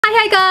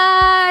Hi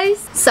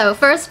guys! So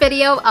first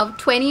video of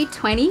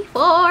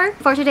 2024.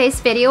 For today's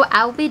video,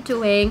 I'll be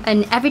doing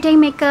an everyday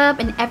makeup,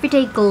 an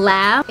everyday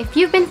glam. If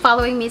you've been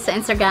following me sa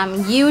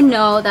Instagram, you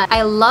know that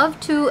I love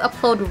to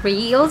upload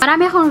reels.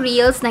 Marami akong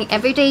reels ng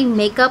everyday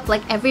makeup,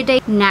 like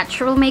everyday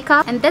natural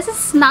makeup. And this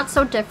is not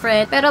so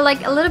different, pero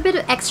like a little bit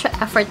of extra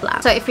effort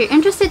lang. So if you're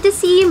interested to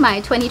see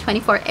my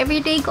 2024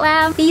 everyday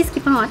glam, please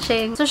keep on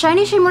watching. So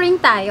shiny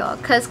shimmering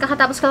tayo, cause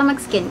kakatapos ko lang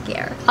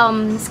mag-skincare.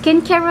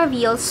 Skincare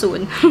reveal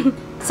soon.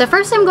 So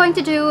first I'm going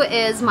to do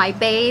is my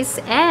base,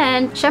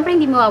 and syempre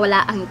hindi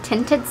mawawala ang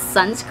tinted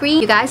sunscreen.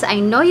 You guys, I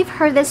know you've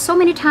heard this so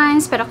many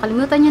times, pero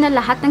kalimutan nyo na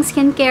lahat ng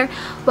skincare,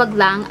 wag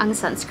lang ang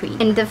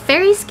sunscreen. And the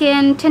Fairy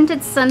Skin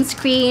tinted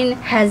sunscreen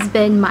has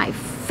been my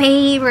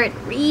favorite,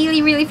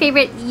 really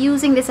favorite,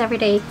 using this every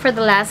day for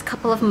the last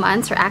couple of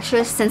months, or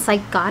actually since I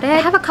got it.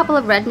 I have a couple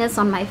of redness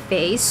on my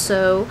face,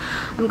 so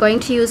I'm going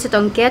to use it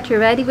on Get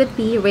Ready With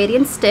Me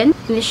Radiant Tint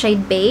in the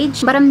shade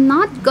beige. But I'm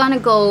not gonna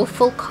go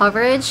full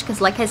coverage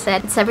because like I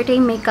said, it's everyday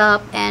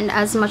makeup, and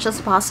as much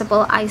as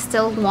possible, I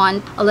still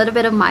want a little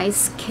bit of my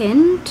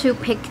skin to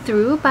pick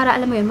through para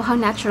alam mo yun,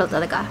 mukhang natural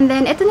talaga. And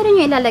then ito na rin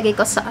yung ilalagay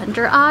ko sa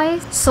under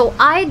eye. So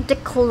I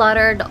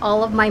decluttered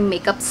all of my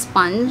makeup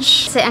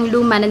sponge kasi ang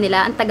luma na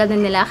nila, ang tagal na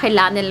nila,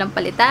 kailangan nilang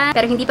palitan,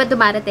 pero hindi pa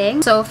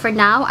dumarating. So for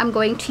now, I'm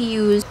going to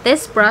use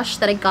this brush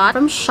that I got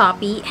from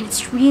Shopee, and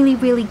it's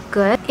really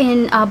good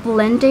in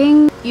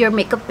blending your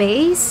makeup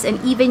base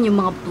and even yung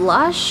mga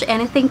blush,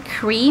 anything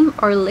cream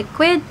or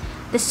liquid.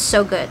 This is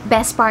so good.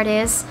 Best part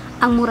is,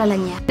 ang mura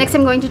lang niya. Next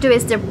I'm going to do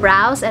is the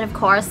brows, and of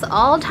course, the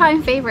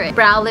all-time favorite,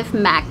 Brow Lift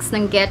Max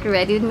ng Get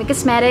Ready With Me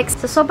Cosmetics.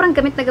 So sobrang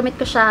gamit na gamit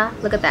ko siya.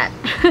 Look at that.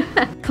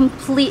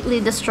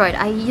 Completely destroyed.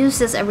 I use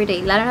this every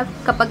day, lalo na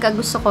kapag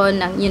gusto ko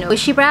ng, you know,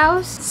 bushy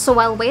brows. So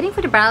while waiting for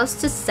the brows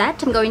to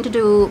set, I'm going to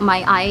do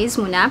my eyes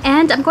muna.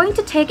 And I'm going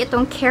to take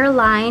itong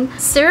Careline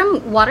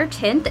Serum Water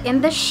Tint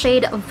in the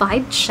shade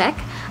Vibe Check.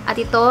 At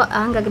ito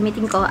ang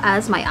gagamitin ko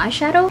as my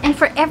eyeshadow. And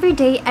for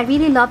everyday, I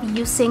really love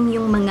using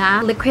yung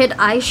mga liquid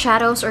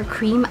eyeshadows or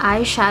cream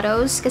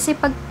eyeshadows. Kasi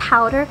pag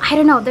powder, I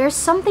don't know, there's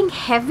something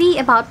heavy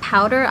about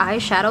powder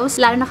eyeshadows,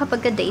 lalo na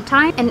kapag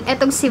daytime. And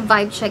etong si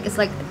Vibe Check is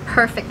like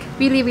perfect.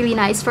 Really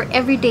nice for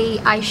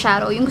everyday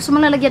eyeshadow. Yung gusto mo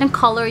lalagyan ng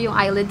color yung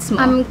eyelids mo.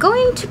 I'm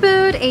going to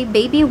put a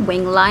baby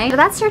wing line. So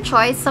that's your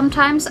choice.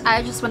 Sometimes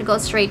I just want to go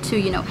straight to,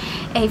 you know,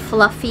 a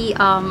fluffy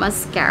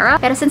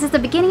mascara. Pero since it's the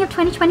beginning of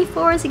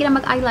 2024, sige na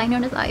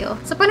mag-eyeliner na tayo.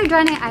 So pag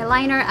nag-dry na yung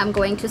eyeliner, I'm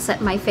going to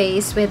set my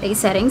face with a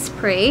setting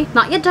spray.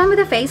 Not yet done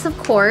with the face, of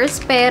course,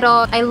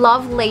 pero I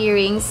love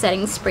layering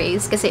setting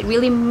sprays kasi it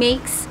really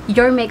makes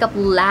your makeup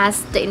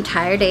last the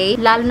entire day,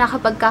 lalo na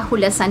kapag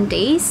kahulasan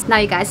days. Now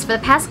you guys, for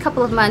the past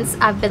couple of months,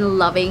 I've been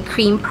loving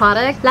cream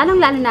product.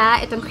 Lalong-lalo na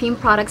itong cream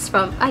products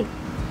from,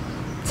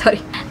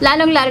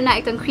 lalong-lalo na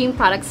itong cream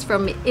products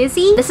from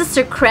Hiii. This is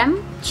their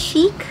creme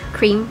cheek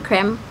cream.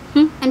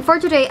 And for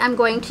today, I'm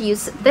going to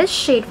use this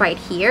shade right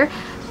here.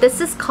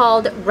 This is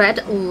called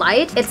Red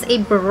Light. It's a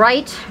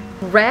bright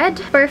red.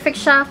 Perfect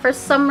siya for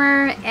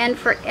summer and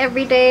for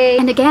everyday.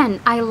 And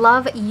again, I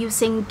love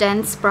using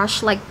dense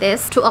brush like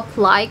this to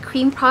apply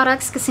cream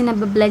products kasi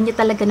nabablend niya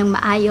talaga ng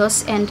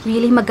maayos and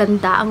really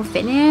maganda ang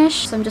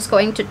finish. So I'm just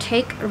going to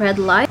take Red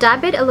Light,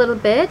 dab it a little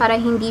bit para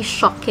hindi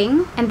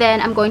shocking, and then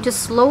I'm going to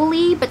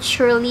slowly but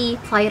surely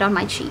apply it on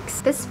my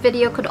cheeks. This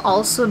video could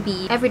also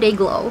be everyday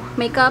glow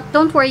makeup.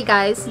 Don't worry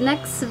guys,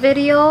 next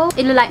video,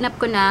 ililine up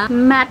ko na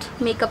matte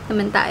makeup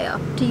naman tayo.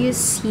 Do you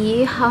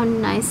see how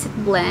nice it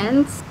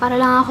blends? Para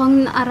lang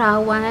akong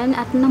naarawan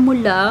at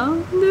namula.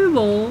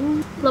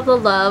 Diba?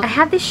 Love. I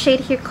have this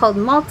shade here called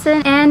Molten,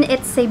 and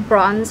it's a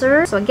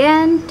bronzer. So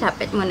again, tap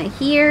it muna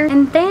here.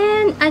 And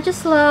then, I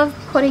just love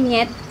putting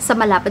it sa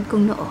malapad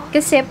kong noo.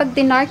 Kasi pag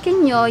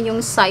dinarken nyo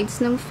yung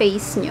sides ng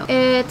face nyo,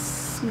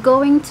 it's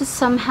going to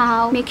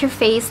somehow make your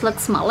face look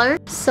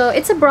smaller. So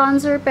it's a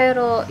bronzer,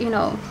 pero you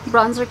know,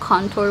 bronzer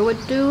contour would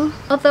do.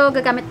 Although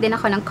gagamit din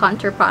ako ng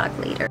contour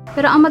product later.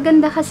 Pero ang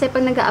maganda kasi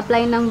pag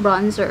nag-a-apply ng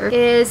bronzer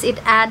is it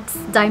adds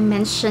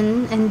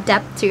dimension and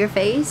depth to your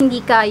face. Hindi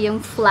ka yung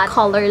flat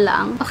color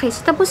lang. Okay, so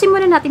tapusin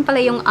muna natin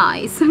pala yung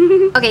eyes.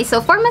 Okay,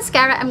 so for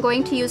mascara, I'm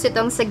going to use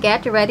itong sa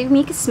Get Ready With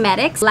Me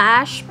Cosmetics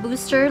Lash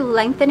Booster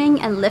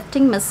Lengthening and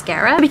Lifting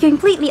Mascara. To be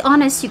completely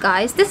honest, you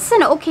guys, this is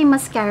an okay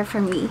mascara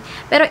for me.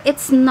 Pero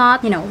it's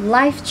not, you know,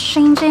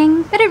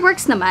 life-changing. But it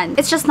works naman.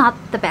 It's just not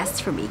the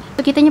best for me.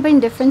 So, kita niyo ba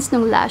yung difference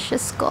ng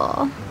lashes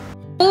ko?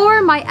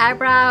 For my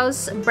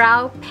eyebrows,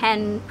 Brow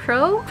Pen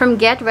Pro from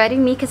Get Ready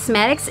Me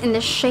Cosmetics in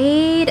the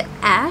shade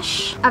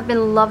Ash. I've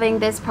been loving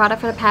this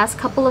product for the past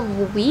couple of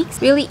weeks.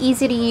 Really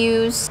easy to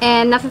use,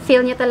 and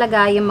nafe-feel niya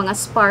talaga yung mga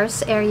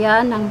sparse area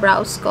ng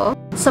brows ko.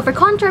 So for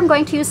contour, I'm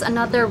going to use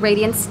another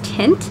Radiance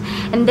tint,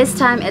 and this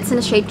time it's in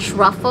the shade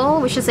Truffle,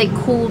 which is a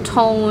cool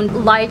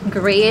toned, light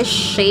grayish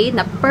shade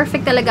na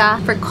perfect talaga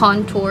for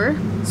contour.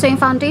 So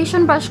yung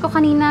foundation brush ko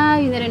kanina,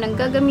 yun na rin ang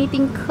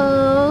gagamitin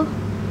ko.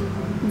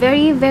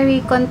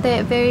 Very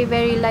konti,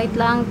 very light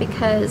lang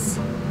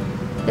because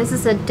this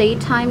is a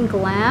daytime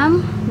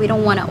glam. We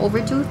don't want to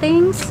overdo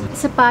things.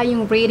 Isa pa,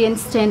 yung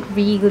Radiance tint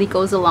really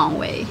goes a long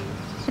way.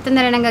 Ito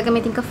na rin ang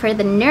gagamitin ko for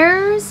the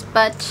nose,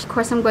 but of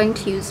course I'm going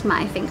to use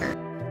my finger.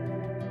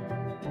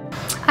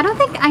 I don't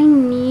think I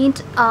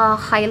need a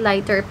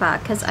highlighter pa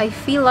because I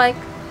feel like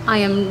I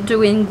am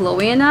doing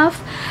glowy enough.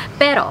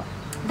 Pero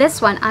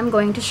this one, I'm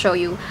going to show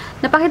you.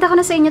 Napakita ko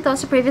na sa inyo to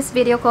sa previous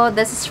video ko.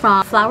 This is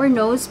from Flower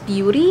Nose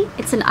Beauty.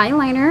 It's an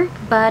eyeliner,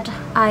 but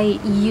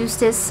I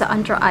use this sa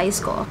under eyes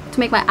ko to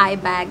make my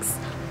eye bags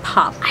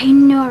pop. I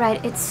know,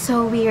 right? It's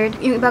so weird.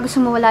 Yung iba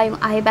gusto mawala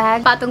yung eye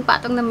bag.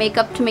 Patong-patong na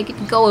makeup to make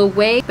it go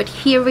away. But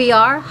here we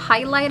are,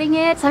 highlighting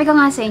it. Sabi ko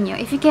nga sa inyo,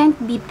 if you can't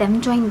beat them,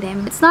 join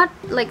them. It's not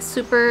like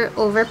super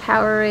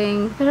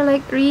overpowering, pero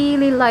like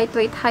really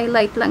lightweight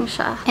highlight lang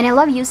siya. And I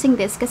love using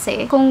this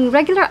kasi kung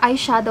regular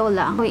eyeshadow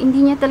lang,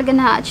 hindi niya talaga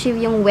na-achieve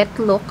yung wet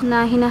look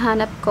na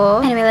hinahanap ko.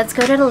 Anyway, let's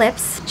go to the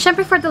lips.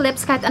 Syempre for the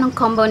lips, kahit anong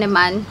combo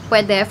naman,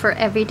 pwede for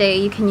everyday.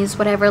 You can use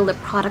whatever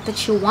lip product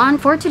that you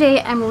want. For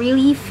today, I'm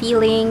really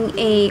feeling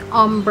a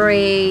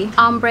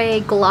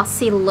ombre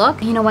glossy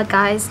look. You know what,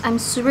 guys? I'm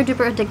super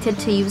duper addicted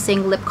to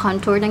using lip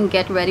contour ng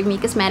Get Ready Me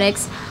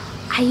Cosmetics.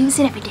 I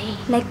use it every day.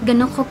 Like,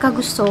 ganun ko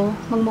kagusto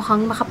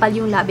magmukhang makapal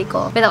yung labi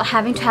ko without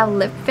having to have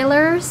lip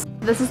fillers.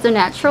 This is the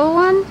natural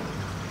one.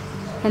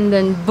 And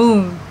then,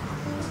 boom.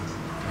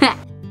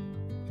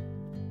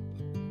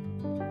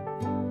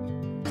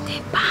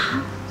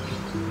 Diba?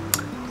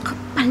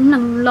 Kapal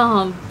ng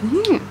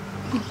labi. Oh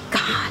my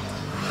God.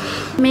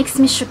 Makes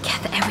me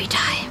shooketh every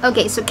time.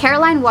 Okay, so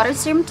Caroline Water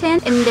Serum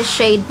Tint in the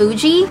shade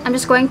Bougie. I'm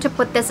just going to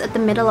put this at the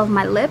middle of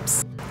my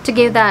lips to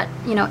give that,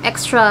 you know,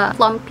 extra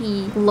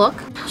plumpy look.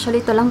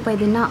 Actually, ito lang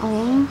pwede na,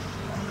 oh.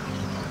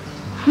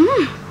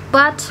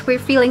 But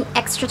we're feeling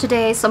extra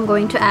today, so I'm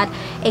going to add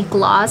a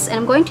gloss. And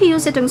I'm going to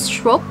use it in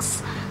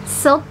strokes.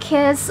 Silk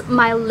Kiss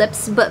my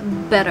lips, but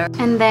better.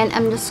 And then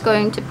I'm just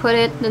going to put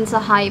it in the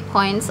high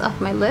points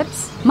of my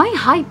lips. My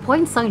high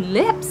points on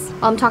lips?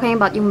 Well, I'm talking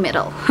about your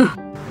middle.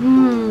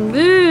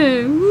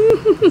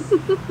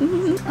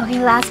 Okay,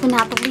 last but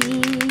not the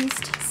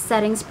least,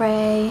 setting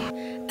spray.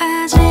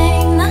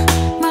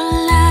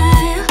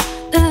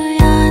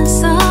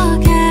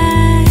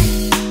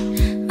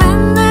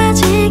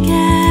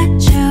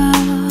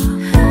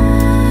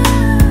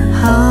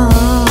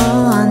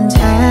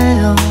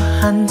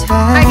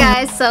 Alright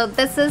guys, so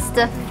this is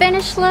the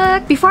finished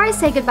look. Before I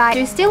say goodbye, do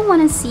you still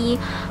want to see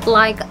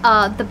like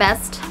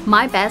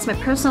my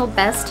personal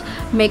best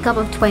makeup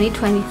of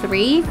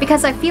 2023?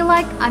 Because I feel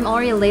like I'm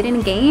already late in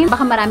the game.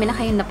 Baka marami na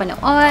kayong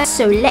napanood.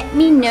 So let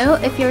me know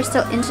if you're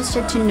still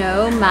interested to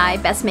know my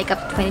best makeup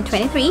of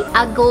 2023.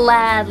 I'll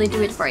gladly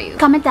do it for you.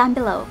 Comment down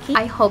below, okay?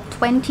 I hope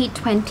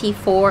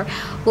 2024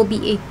 will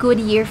be a good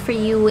year for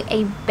you,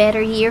 a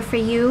better year for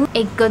you,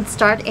 a good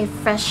start, a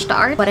fresh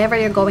start. Whatever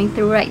you're going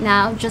through right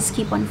now, just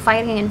keep on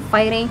fighting and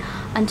fighting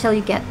until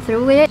you get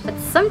through it. But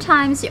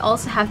sometimes you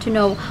also have to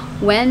know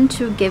when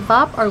to give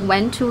up or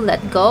when to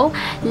let go.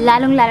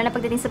 Lalong-lalo na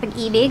pagdating sa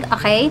pag-ibig,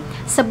 okay?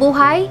 Sa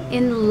buhay,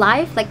 in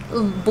life, like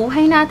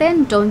buhay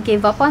natin, don't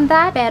give up on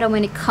that. Pero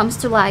when it comes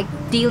to like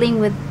dealing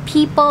with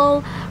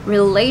people,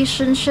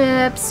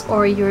 relationships,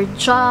 or your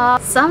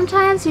job,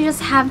 sometimes you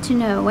just have to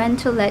know when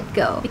to let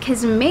go.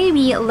 Because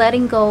maybe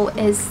letting go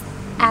is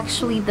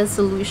actually the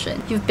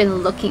solution you've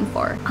been looking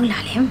for. Ang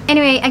lalim.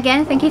 Anyway,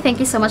 again, thank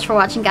you so much for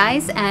watching,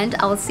 guys, and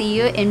I'll see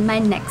you in my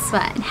next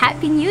one.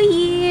 Happy New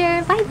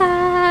Year! Bye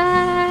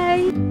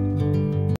bye!